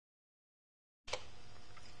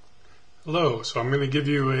Hello, so I'm going to give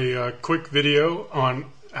you a quick video on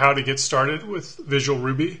how to get started with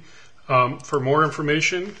Visualruby. For more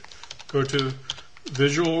information, go to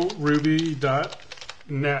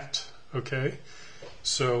visualruby.net. Okay,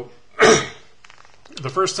 so the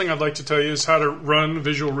first thing I'd like to tell you is how to run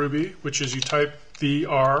Visualruby, which is you type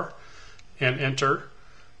VR and enter.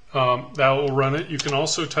 That will run it. You can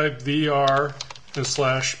also type VR and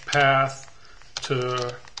 /path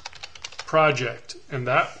to project, and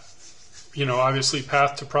that, obviously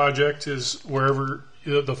path to project is wherever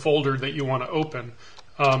the folder that you want to open.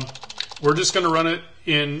 We're just going to run it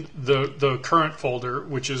in the current folder,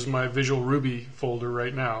 which is my Visualruby folder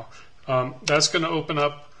right now. That's going to open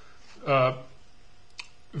up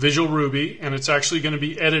Visualruby, and it's actually going to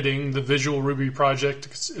be editing the Visualruby project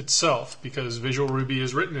itself, because Visualruby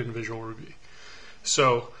is written in Visualruby.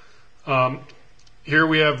 So here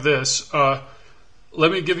we have this.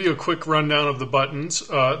 Let me give you a quick rundown of the buttons.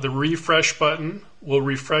 The refresh button will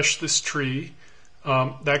refresh this tree.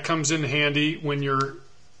 That comes in handy when you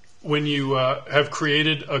have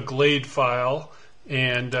created a glade file,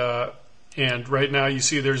 and right now you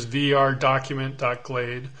see there's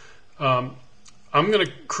vrdocument.glade. I'm going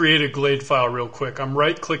to create a glade file real quick. I'm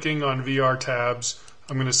right-clicking on VR tabs.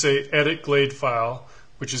 I'm going to say Edit Glade File,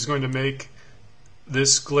 which is going to make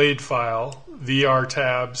this glade file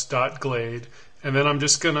vrtabs.glade. And then I'm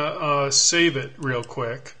just going to save it real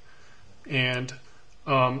quick. And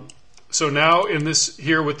so now in this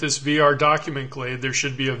here with this VR document glade, there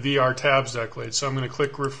should be a vrtabs.glade. So I'm going to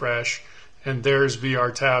click refresh, and there's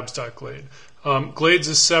vrtabs.glade. Glade's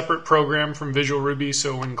a separate program from Visualruby,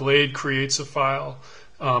 so when Glade creates a file,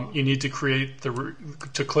 you need to click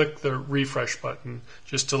the refresh button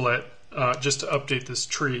just to update this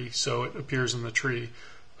tree so it appears in the tree.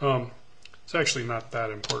 It's actually not that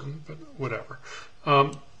important, but whatever.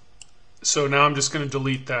 So now I'm just going to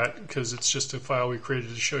delete that because it's just a file we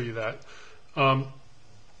created to show you that.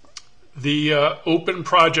 The Open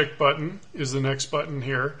Project button is the next button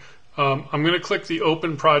here. I'm going to click the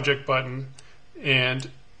Open Project button, and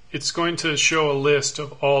it's going to show a list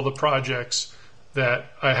of all the projects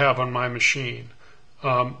that I have on my machine.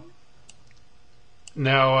 Now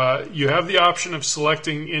you have the option of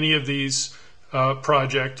selecting any of these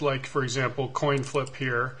project, like for example coin flip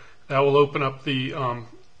here. That will open up the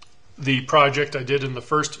project I did in the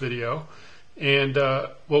first video. And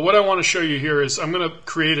well, what I want to show you here is I'm going to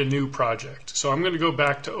create a new project. So I'm going to go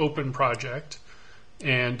back to Open Project,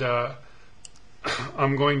 and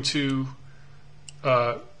I'm going to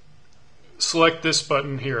select this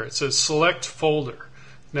button here. It says Select Folder.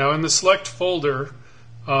 Now in the Select Folder,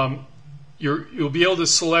 you'll be able to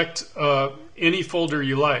select any folder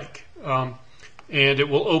you like. And it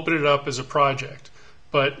will open it up as a project.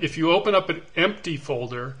 But if you open up an empty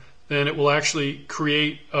folder, then it will actually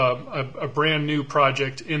create a brand new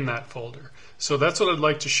project in that folder. So that's what I'd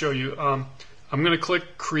like to show you. I'm going to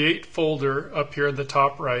click Create Folder up here at the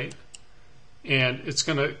top right, and it's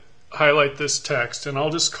going to highlight this text. And I'll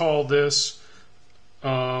just call this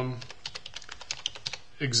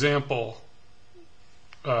example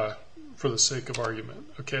for the sake of argument.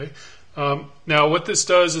 Okay. Now what this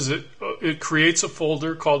does is it creates a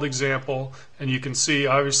folder called example, and you can see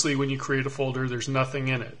obviously when you create a folder there's nothing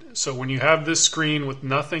in it. So when you have this screen with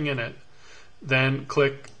nothing in it, then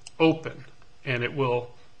click open, and it will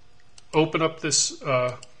open up this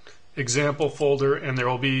example folder, and there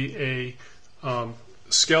will be a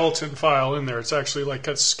skeleton file in there. It's actually like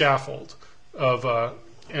a scaffold of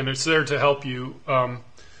and it's there to help you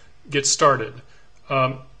get started.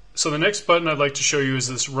 So the next button I'd like to show you is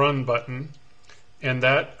this Run button, and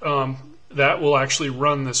that will actually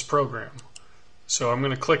run this program. So I'm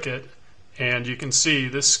going to click it, and you can see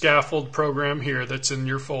this scaffold program here that's in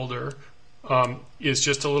your folder is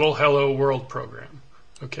just a little Hello World program.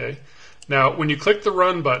 Okay. Now when you click the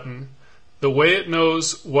Run button, the way it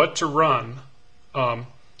knows what to run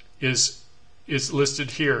is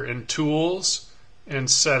listed here in Tools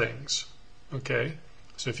and Settings. Okay.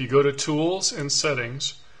 So if you go to Tools and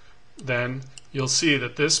Settings, then you'll see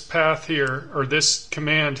that this path here, or this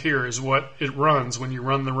command here, is what it runs when you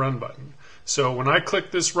run the Run button. So when I click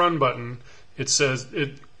this Run button, it says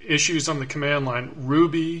it issues on the command line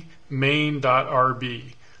ruby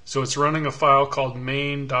main.rb. So it's running a file called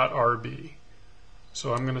main.rb.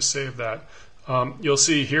 So I'm going to save that. You'll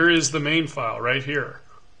see here is the main file right here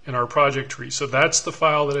in our project tree. So that's the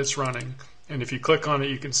file that it's running. And if you click on it,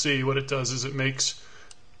 you can see what it does is it makes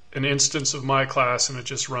an instance of my class, and it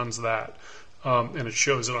just runs that, and it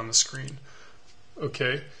shows it on the screen.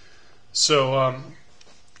 Okay, so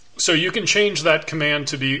so you can change that command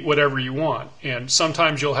to be whatever you want, and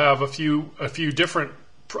sometimes you'll have a few different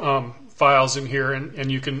files in here,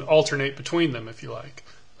 and you can alternate between them if you like.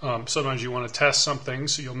 Sometimes you want to test something,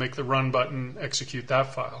 so you'll make the run button execute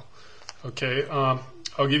that file. Okay,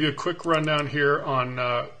 I'll give you a quick rundown here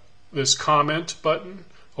on this comment button.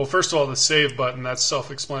 Well, first of all, the save button, that's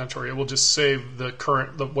self-explanatory. It will just save the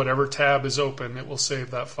whatever tab is open, it will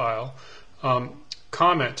save that file.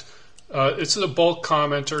 Comment, it's a bulk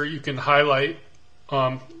commenter. You can highlight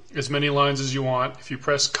as many lines as you want. If you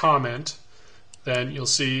press comment, then you'll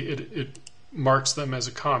see it marks them as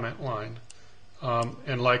a comment line.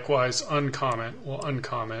 And likewise, uncomment will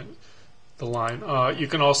uncomment the line. You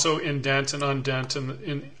can also indent and undent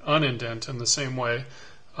and unindent in the same way.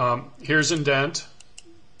 Here's indent.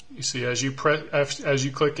 You see, as you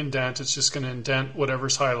click indent, it's just going to indent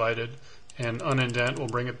whatever's highlighted, and unindent will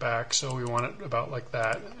bring it back. So we want it about like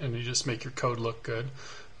that, and you just make your code look good.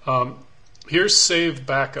 Here's save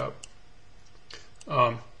backup.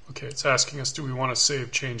 Okay, it's asking us, do we want to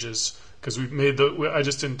save changes? Because we've made I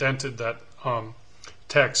just indented that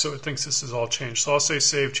text, so it thinks this is all changed. So I'll say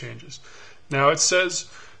save changes. Now it says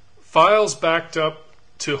files backed up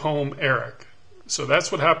to home Eric. So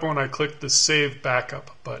that's what happened when I clicked the Save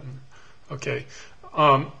Backup button. Okay,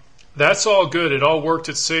 that's all good. It all worked.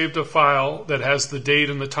 It saved a file that has the date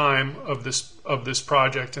and the time of this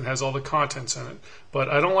project and has all the contents in it. But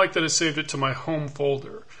I don't like that it saved it to my home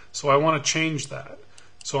folder. So I want to change that.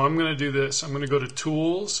 So I'm going to do this. I'm going to go to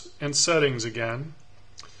Tools and Settings again,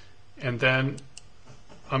 and then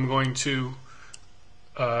I'm going to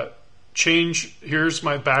change. Here's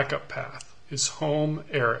my backup path. It's home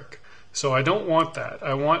Eric. So I don't want that.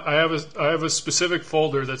 I have a specific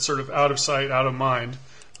folder that's sort of out of sight, out of mind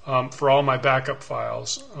for all my backup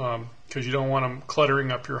files, because you don't want them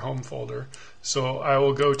cluttering up your home folder. So I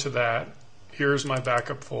will go to that. Here's my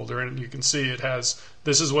backup folder, and you can see it has.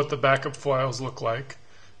 This is what the backup files look like.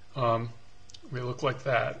 They look like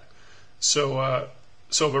that. So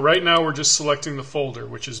but right now we're just selecting the folder,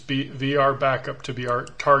 which is VR backup, to be our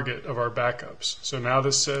target of our backups. So now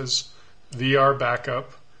this says VR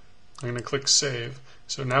backup. I'm going to click Save.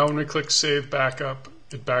 So now when we click Save Backup,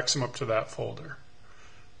 it backs them up to that folder.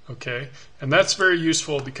 Okay, and that's very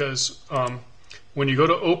useful because when you go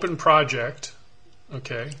to Open Project,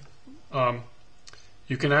 okay,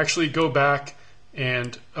 you can actually go back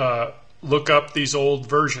and look up these old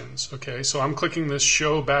versions. Okay, so I'm clicking this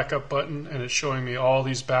Show Backup button, and it's showing me all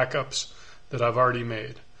these backups that I've already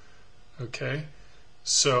made. Okay,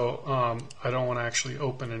 so I don't want to actually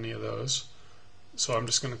open any of those. So I'm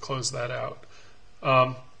just going to close that out.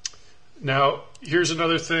 Now, here's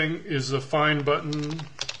another thing, is the Find button.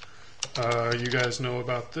 You guys know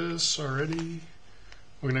about this already.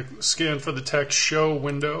 We're going to scan for the text Show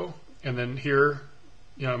Window, and then here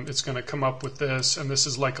it's going to come up with this, and this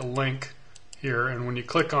is like a link here, and when you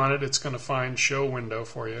click on it, it's going to find Show Window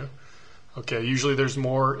for you. Okay, usually there's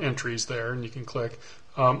more entries there, and you can click.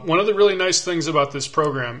 One of the really nice things about this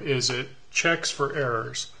program is it checks for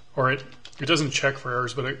errors, or it doesn't check for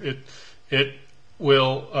errors, but it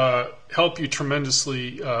will help you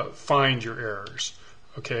tremendously find your errors,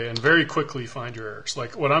 okay, and very quickly find your errors.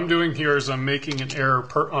 Like what I'm doing here is I'm making an error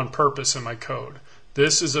on purpose in my code.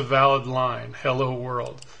 This is a valid line, hello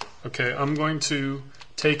world. Okay, I'm going to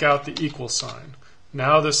take out the equal sign.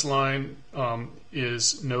 Now this line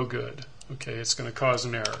is no good. Okay, it's going to cause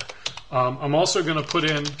an error. I'm also going to put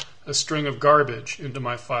in a string of garbage into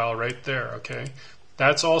my file right there, okay?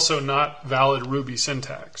 That's also not valid Ruby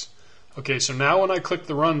syntax. Okay, so now when I click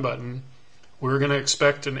the Run button, we're going to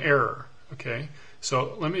expect an error. Okay,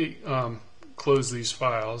 so let me close these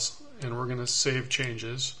files, and we're going to save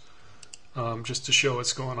changes just to show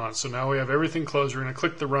what's going on. So now we have everything closed. We're going to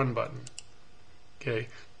click the Run button. Okay,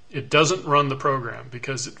 it doesn't run the program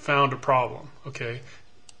because it found a problem. Okay,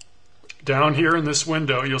 down here in this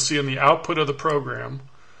window, you'll see in the output of the program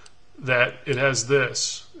that it has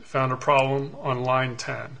this. Found a problem on line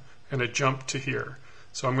 10, and it jumped to here.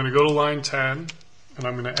 So I'm going to go to line 10, and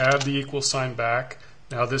I'm going to add the equal sign back.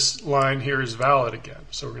 Now this line here is valid again.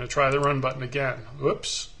 So we're going to try the Run button again.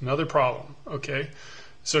 Whoops, another problem. Okay,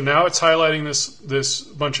 so now it's highlighting this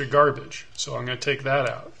bunch of garbage. So I'm going to take that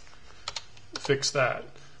out, fix that,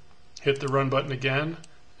 hit the Run button again,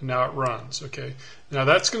 and now it runs. Okay, now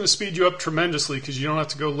that's going to speed you up tremendously because you don't have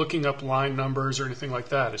to go looking up line numbers or anything like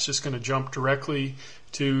that. It's just going to jump directly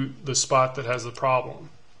to the spot that has the problem.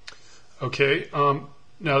 Okay,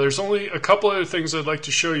 now there's only a couple other things I'd like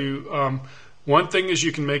to show you. One thing is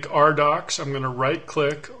you can make RDocs. I'm going to right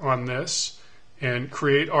click on this and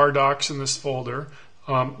create RDocs in this folder.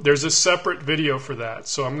 There's a separate video for that,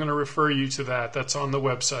 so I'm going to refer you to that. That's on the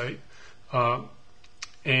website.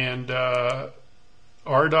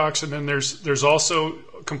 RDocs, and then there's also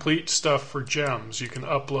complete stuff for gems. You can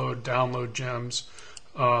upload, download gems.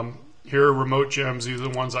 Here are remote gems. These are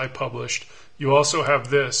the ones I published. You also have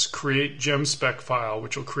this create gem spec file,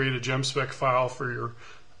 which will create a gem spec file for your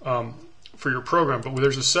program. But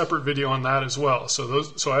there's a separate video on that as well.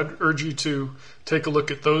 So I'd urge you to take a look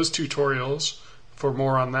at those tutorials for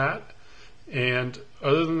more on that. And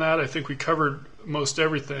other than that, I think we covered most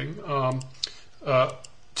everything.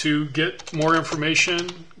 To get more information,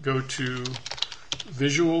 go to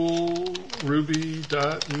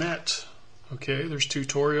Visualruby.net. Okay, there's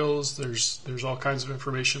tutorials, there's all kinds of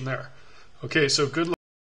information there. Okay, so good luck.